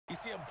You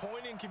see him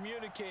pointing,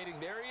 communicating.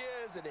 There he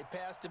is, and they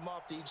passed him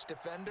off to each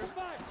defender.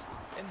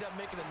 Ended up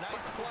making a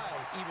nice play,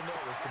 even though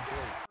it was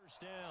complete.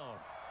 First down.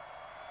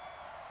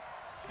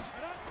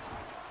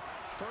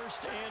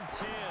 First and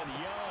 10,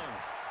 Young.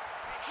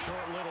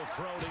 Short little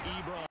throw to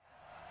Ebron.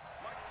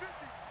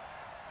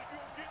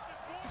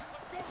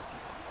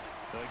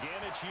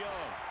 Again, it's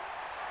Young.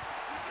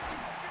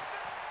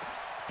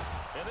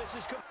 And this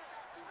is...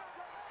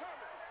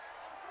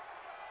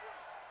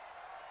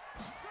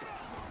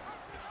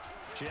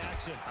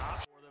 Jackson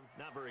option for them.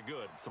 Not very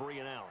good. 3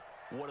 and out.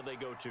 What do they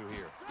go to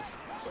here?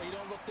 Well, you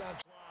don't look down.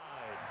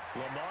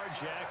 Lamar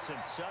Jackson,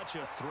 such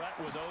a threat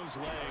with those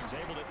legs.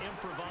 Able to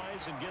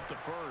improvise and get the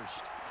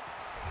first.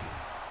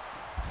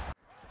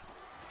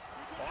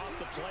 Off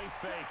the play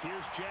fake.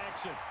 Here's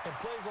Jackson. And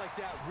plays like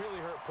that really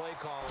hurt play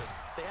calling.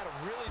 They had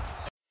a really...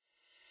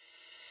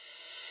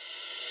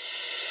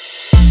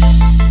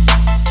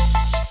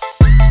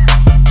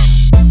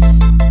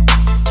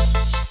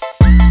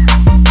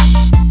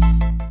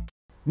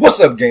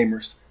 What's up,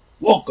 gamers?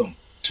 Welcome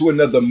to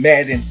another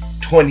Madden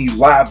 20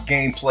 live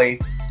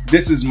gameplay.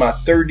 This is my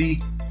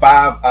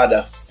 35 out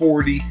of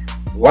 40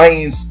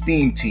 Lions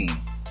theme team.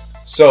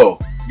 So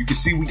you can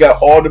see we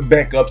got all the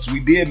backups.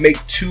 We did make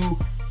 2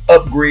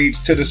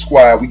 upgrades to the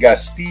squad. We got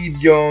Steve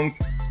Young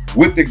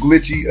with the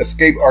Glitchy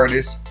escape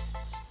artist.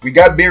 We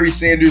got Barry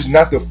Sanders,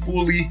 not the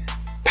fully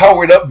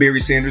powered up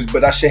Barry Sanders,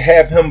 but I should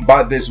have him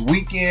by this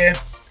weekend.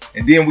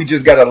 And then we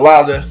just got a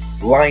lot of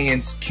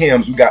Lions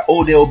chems. We got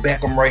Odell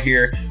Beckham right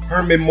here,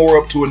 Herman Moore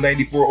up to a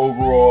 94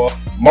 overall,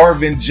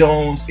 Marvin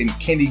Jones, and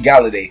Kenny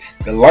Galladay.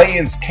 The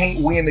Lions can't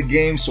win the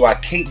game, so I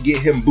can't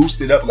get him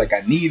boosted up like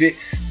I need it.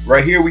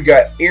 Right here we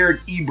got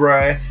Eric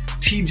Ebron.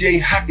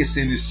 TJ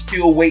Hockenson is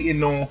still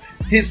waiting on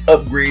his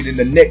upgrade in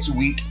the next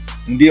week.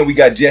 And then we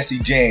got Jesse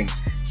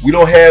James. We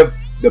don't have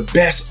the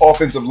best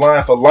offensive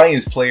line for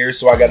Lions players,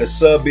 so I got to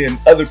sub in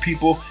other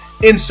people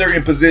in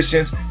certain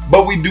positions,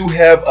 but we do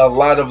have a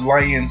lot of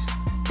Lions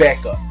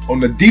backup. On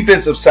the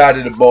defensive side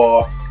of the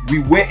ball, we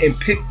went and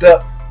picked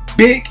up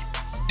Big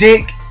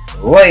Dick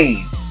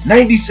Lane,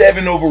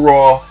 97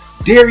 overall.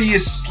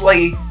 Darius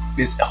Slay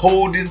is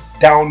holding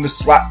down the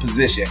slot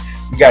position.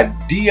 We got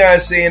Deion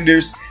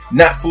Sanders,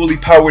 not fully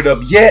powered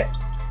up yet.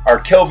 Our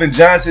Kelvin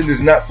Johnson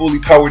is not fully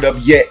powered up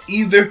yet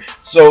either,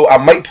 so I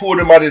might pull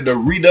them out of the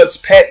Redux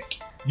pack.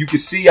 You can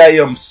see I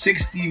am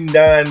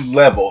 69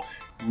 level.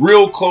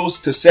 Real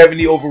close to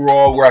 70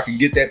 overall where I can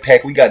get that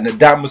pack. We got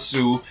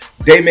Nadamasu,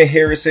 Damon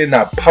Harrison.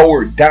 I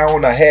powered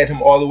down. I had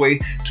him all the way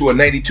to a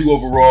 92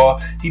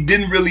 overall. He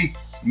didn't really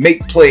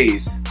make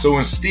plays. So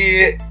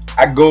instead,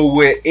 I go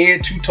with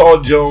Ed Too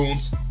Tall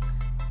Jones,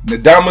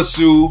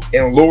 Nadamasu,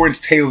 and Lawrence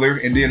Taylor.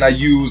 And then I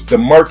use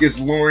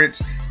DeMarcus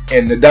Lawrence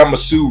and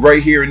Nadamasu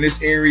right here in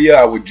this area.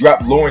 I would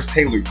drop Lawrence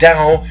Taylor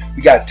down.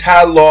 We got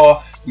Ty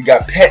Law. We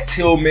got Pat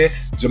Tillman.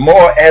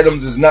 Jamal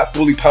Adams is not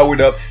fully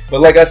powered up.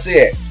 But like I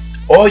said,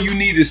 all you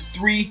need is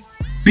 3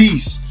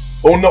 beasts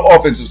on the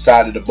offensive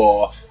side of the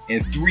ball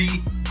and 3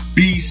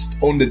 beasts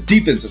on the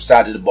defensive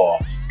side of the ball.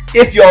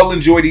 If y'all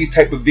enjoy these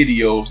type of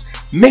videos,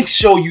 make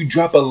sure you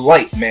drop a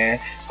like, man.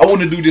 I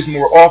want to do this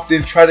more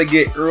often, try to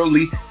get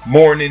early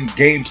morning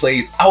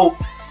gameplays out.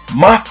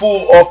 My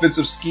full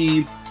offensive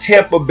scheme,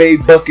 Tampa Bay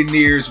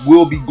Buccaneers,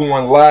 will be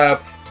going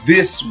live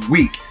this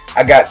week.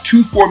 I got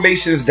 2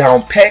 formations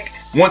down pack.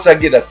 Once I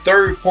get a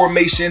 3rd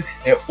formation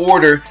in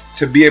order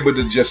to be able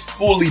to just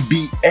fully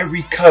beat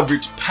every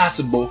coverage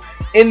possible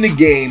in the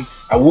game,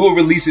 I will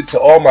release it to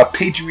all my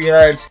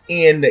Patreons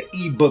and the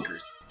e-bookers.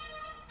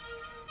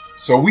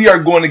 So we are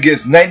going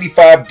against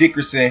 95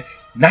 Dickerson,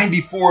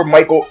 94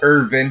 Michael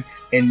Irvin,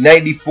 and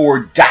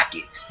 94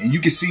 Dockett. And you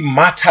can see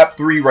my top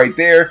 3 right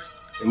there.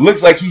 It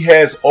looks like he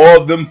has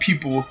all them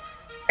people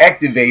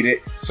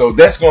activated. So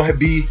that's going to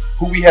be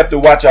who we have to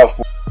watch out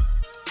for.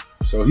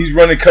 So he's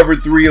running cover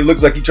 3. It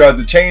looks like he tries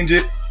to change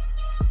it.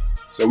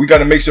 So we got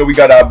to make sure we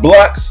got our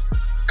blocks.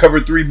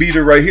 Cover 3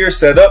 beater right here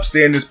set up.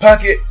 Stay in this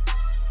pocket.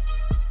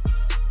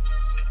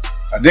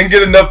 I didn't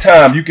get enough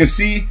time. You can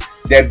see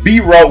that B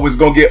route was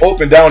going to get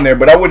open down there,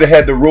 but I would have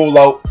had to roll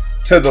out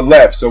to the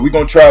left. So we're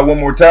going to try it one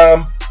more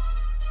time,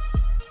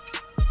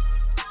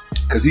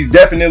 because he's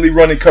definitely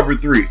running cover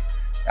 3.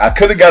 I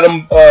could have got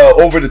him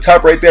over the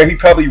top right there. He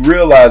probably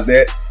realized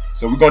that.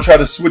 So we're going to try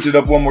to switch it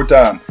up one more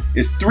time.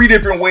 It's 3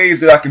 different ways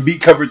that I can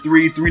beat cover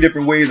 3, 3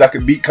 different ways I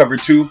can beat cover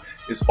 2.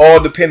 It's all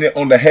dependent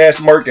on the hash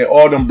mark, and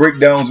all them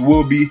breakdowns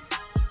will be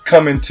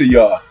coming to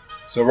y'all.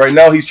 So right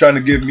now he's trying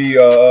to give me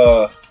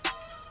a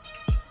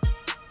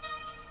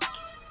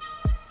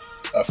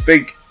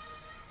fake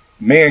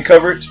man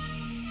coverage.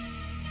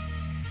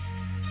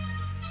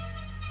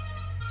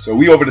 So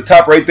we over the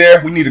top right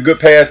there. We need a good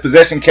pass,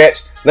 possession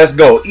catch. Let's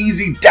go.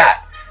 Easy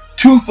dot.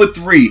 2 for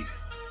 3.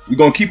 We're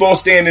going to keep on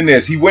staying in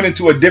this. He went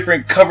into a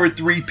different cover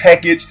 3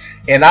 package,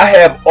 and I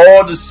have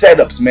all the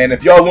setups, man.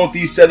 If y'all want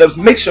these setups,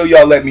 make sure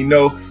y'all let me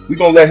know. We're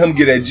going to let him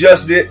get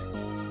adjusted.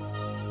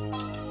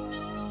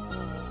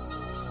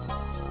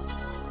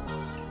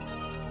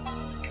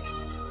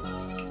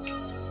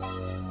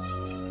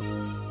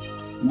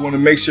 We want to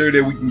make sure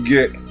that we can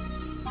get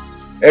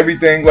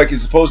everything like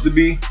it's supposed to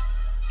be.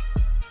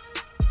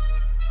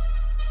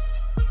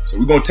 So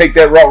we're going to take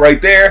that route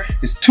right there.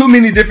 There's too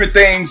many different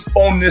things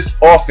on this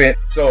offense.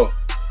 So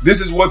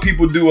this is what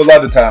people do a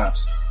lot of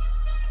times.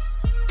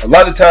 A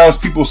lot of times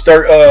people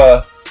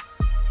stop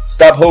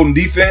holding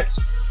defense.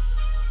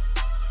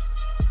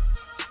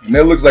 And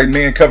that looks like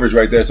man coverage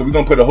right there. So we're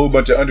going to put a whole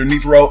bunch of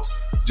underneath routes.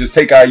 Just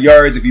take our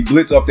yards. If he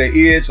blitz off that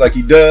edge like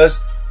he does,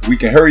 we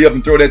can hurry up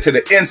and throw that to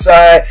the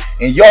inside.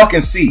 And y'all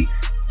can see,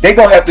 they're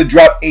going to have to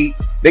drop 8.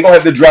 They're going to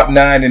have to drop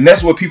 9. And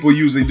that's what people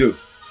usually do.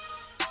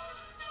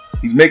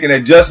 He's making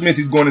adjustments.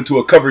 He's going into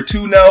a cover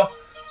 2 now.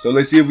 So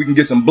let's see if we can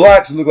get some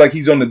blocks. It looks like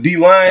he's on the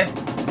D-line.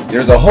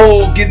 There's a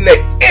hole, getting the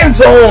end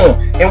zone.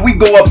 And we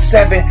go up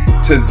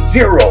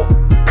 7-0.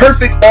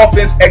 Perfect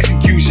offense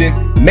execution,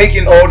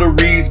 making all the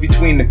reads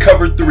between the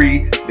cover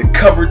 3, the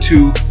cover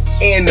 2,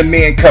 and the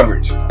man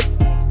coverage.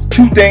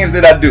 2 things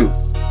that I do.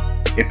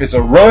 If it's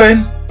a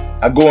run,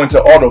 I go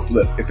into auto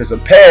flip. If it's a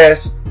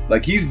pass,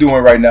 like he's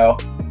doing right now,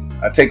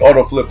 I take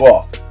auto flip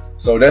off.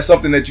 So that's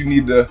something that you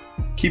need to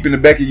keep in the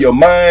back of your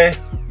mind.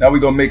 Now we're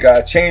going to make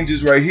our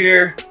changes right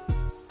here.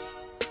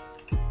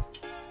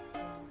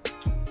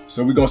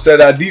 So we're going to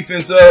set our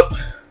defense up.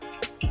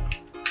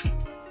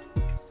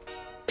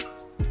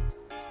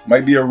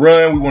 Might be a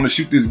run. We want to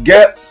shoot this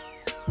gap.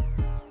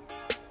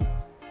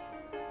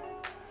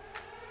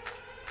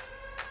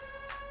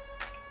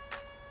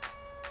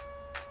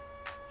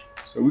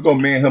 So we're going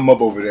to man him up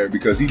over there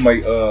because he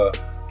might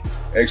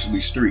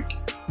actually streak.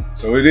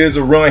 So it is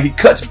a run. He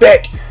cuts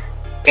back.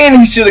 And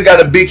he should have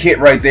got a big hit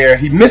right there.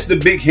 He missed the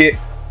big hit,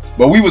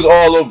 but we was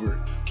all over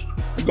it.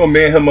 We're going to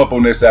man him up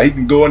on this side. He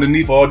can go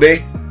underneath all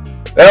day.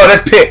 Oh,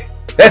 that's pick.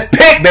 That's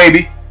pick,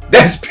 baby.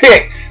 That's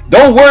pick.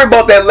 Don't worry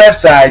about that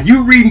left side.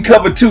 You reading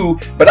cover 2,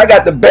 but I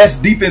got the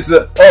best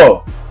defensive.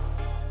 Oh,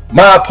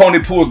 my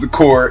opponent pulls the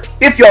cord.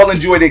 If y'all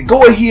enjoyed it,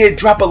 go ahead,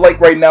 drop a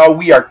like right now.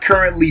 We are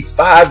currently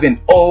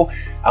 5-0.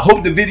 I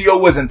hope the video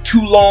wasn't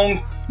too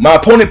long. My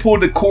opponent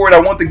pulled the cord. I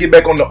want to get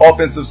back on the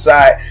offensive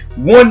side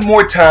one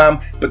more time,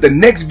 but the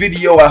next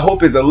video I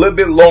hope is a little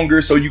bit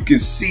longer so you can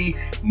see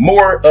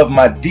more of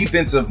my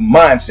defensive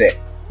mindset.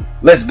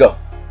 Let's go.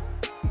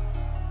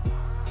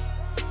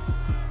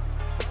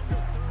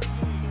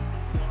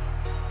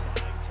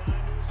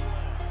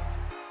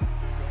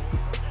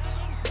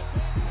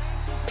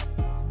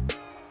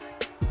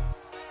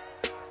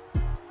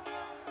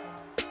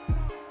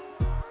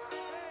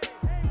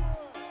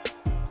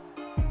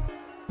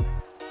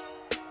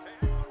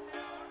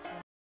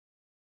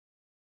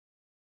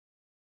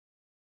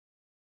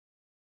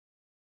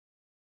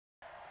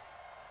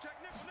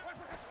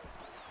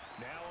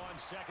 Now on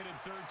 2nd and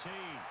 13.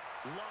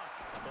 Luck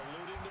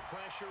eluding the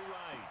pressure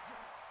right.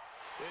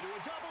 Into a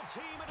double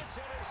team, and it's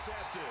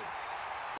intercepted.